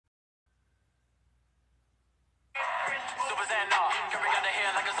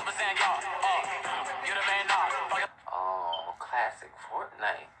Oh, classic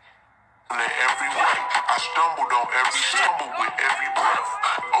Fortnite. Every way. I stumbled on every stumble with every breath.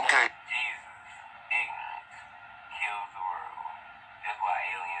 Okay. Jesus, ignorance kills the world. That's why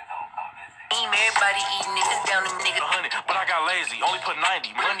aliens don't come visit. Everybody eating it, it's down to nigga. 100, but I got lazy. Only put 90.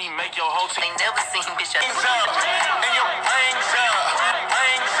 Money make your whole team. They never seen bitch. And your brains up.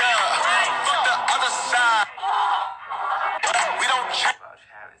 Brains up. Fuck the other side. We don't check. About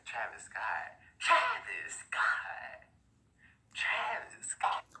Travis Scott. Travis Scott.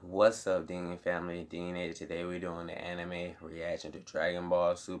 What's up, Dean family? DNA. Today we're doing the anime reaction to Dragon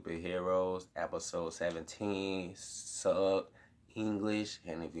Ball Superheroes, episode 17, sub English.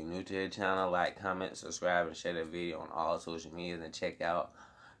 And if you're new to the channel, like, comment, subscribe, and share the video on all social medias, and check out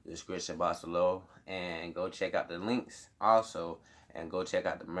the description box below. And go check out the links also, and go check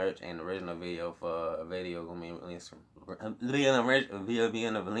out the merch and the original video for a video gonna be released.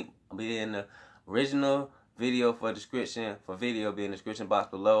 Be in the original video for description for video be in the description box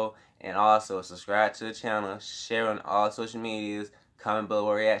below, and also subscribe to the channel, share on all social medias, comment below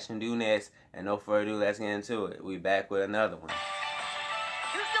what reaction do next, and no further ado, let's get into it. We back with another one. The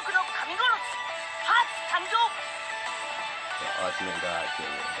ultimate god killer,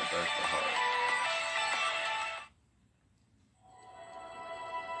 the burst of heart.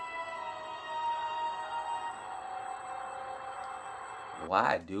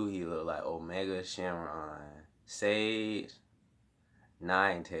 Why do he look like Omega Shenron, Sage,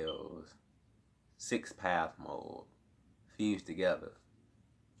 Ninetales, Six Path Mode, fused together?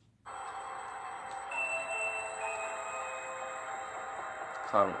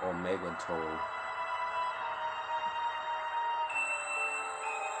 Call him Omega Toe.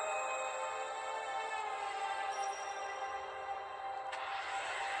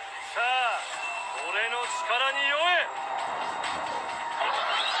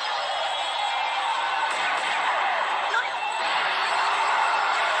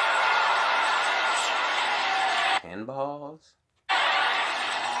 Pinballs?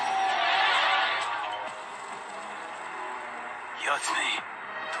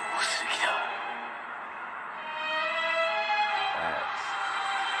 Facts.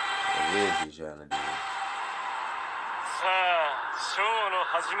 What is he trying to do?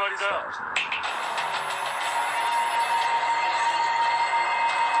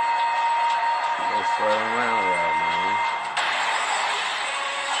 They're swirling around y'all, man.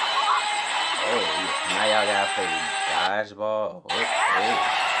 Oh, now y'all gotta play dodgeball. Okay. You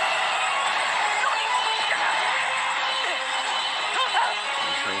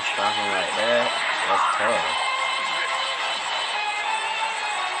can't stop him like that. That's tough.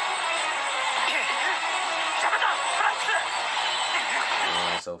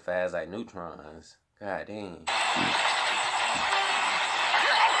 Going so fast like neutrons. God dang.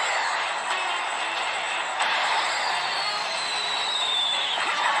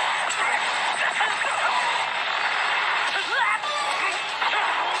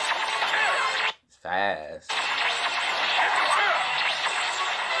 Fast.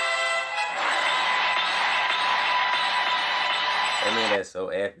 That made that so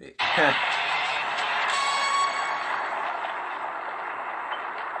epic.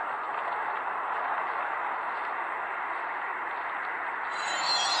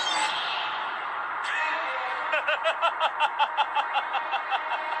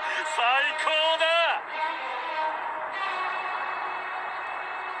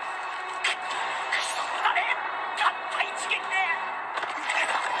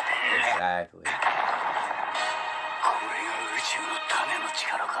 Exactly.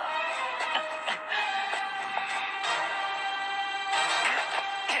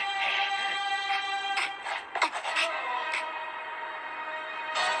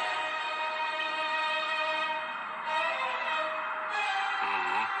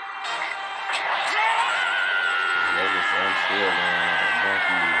 I'm still going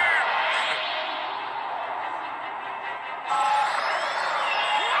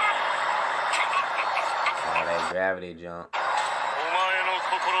gravity jump. I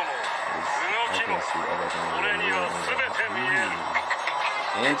can see everything.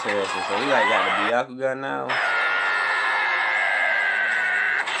 Interesting. So we like got the Byakugan now.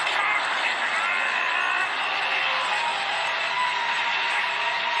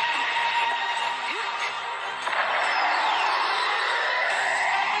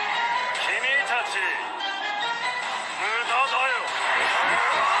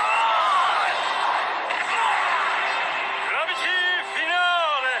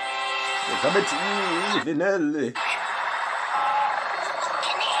 Coming to you, finale.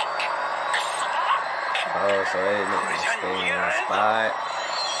 Oh, so they make them stay in one spot.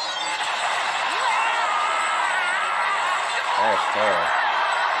 That's tough.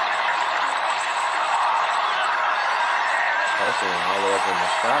 That's all the way up in the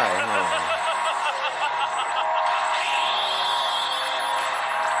sky, huh?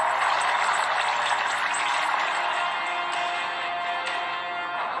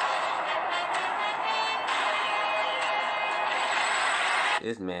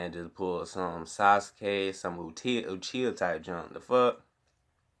 This man just pulled some Sasuke, some Uchiha type jump. The fuck?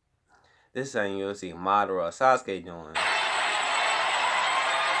 This ain't you'll see Madara or Sasuke doing.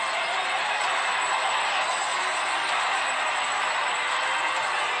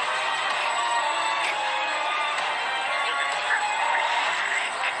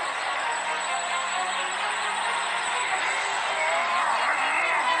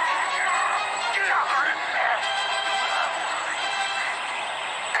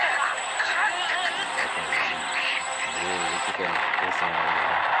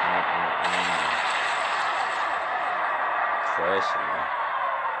 Pressure.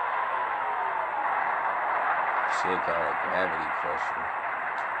 Shit called gravity pressure.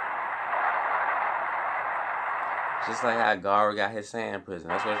 Just like how Gara got his sand prison.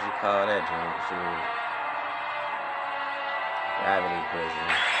 That's what you call that joint. Shit. Gravity prison.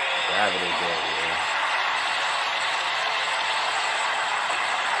 Gravity barrier.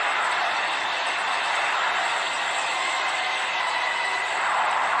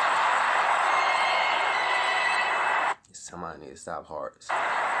 Somebody need to stop hearts.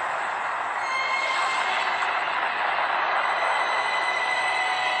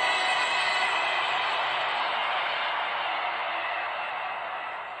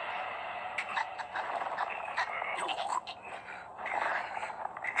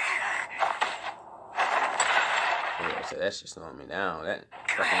 Yeah, so that shit slowing me down. That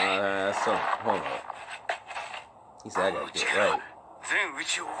fucking so hold up. He said I gotta get right. 全宇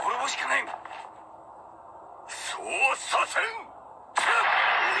宙を滅ぼしかない。そうさせん。俺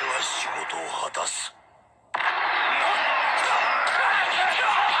は仕事を果たす。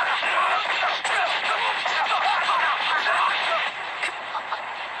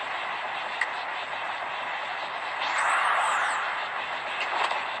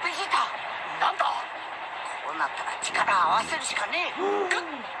ベジータ、なんだ。こうなったら力合わせるしかねえ。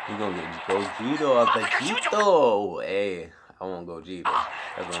 You gonna get Gogeta or Vegeta? Hey, I want Gogeta.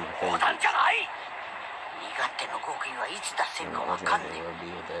 That's one of my favorites. なんじゃない。身勝手の極意はいつ出せるかわかんねえ。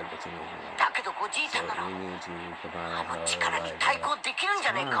だけどゴジータならあの力に対抗できるんじ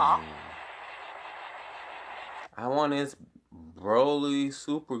ゃねえか。 I want this Broly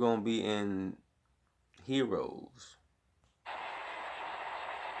Super gonna be in Heroes.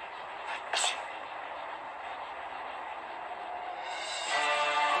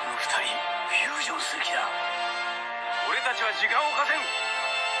 俺たちは時間を稼ぐ。行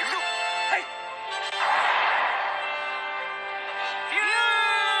くぞ。はい。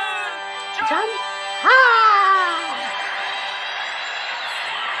Jump high!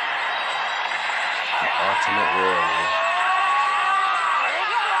 Ultimate Warrior.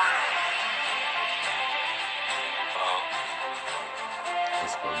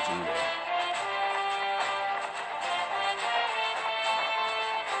 Let's go Vegeta.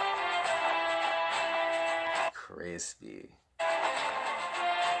 Crispy.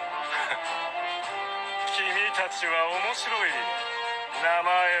 君たちは面白い。名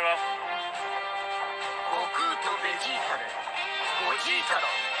前は悟空とベジータでゴジータだ。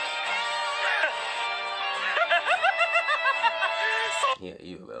 Yeah,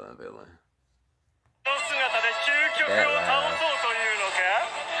 you villain. その姿で究極を倒そうというのか。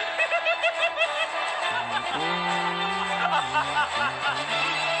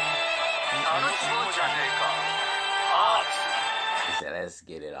楽しそうじゃねえか。 He said, let's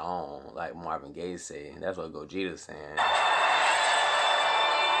get it on, like Marvin Gaye said. That's what Gogeta's saying.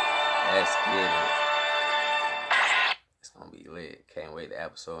 Let's get it. It's gonna be lit. Can't wait to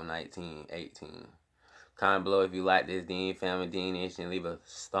episode 19, 18. Comment below if you like this Dean Family Dean Nation. Leave a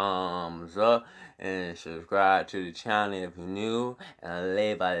thumbs up and subscribe to the channel if you're new. And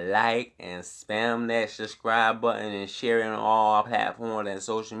leave a like and spam that subscribe button and share it on all platforms and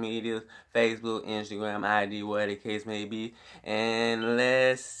social medias. Facebook, Instagram, ID, whatever the case may be. And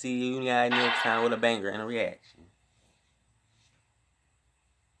let's see you guys next time with a banger and a reaction.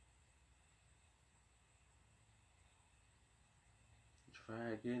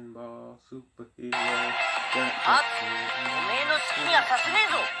 Dragon Ball Superhero. あ、おめえの好きにはさせね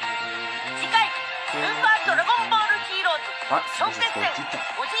えぞ。次回スーパードラゴンボールヒーローズ総決戦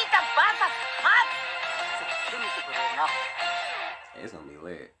ゴジータ VS ハーツ。ちょっと見てくれな。 It's gonna be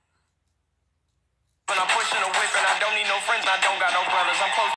lit. When I put friends, I don't got no brothers. I'm close.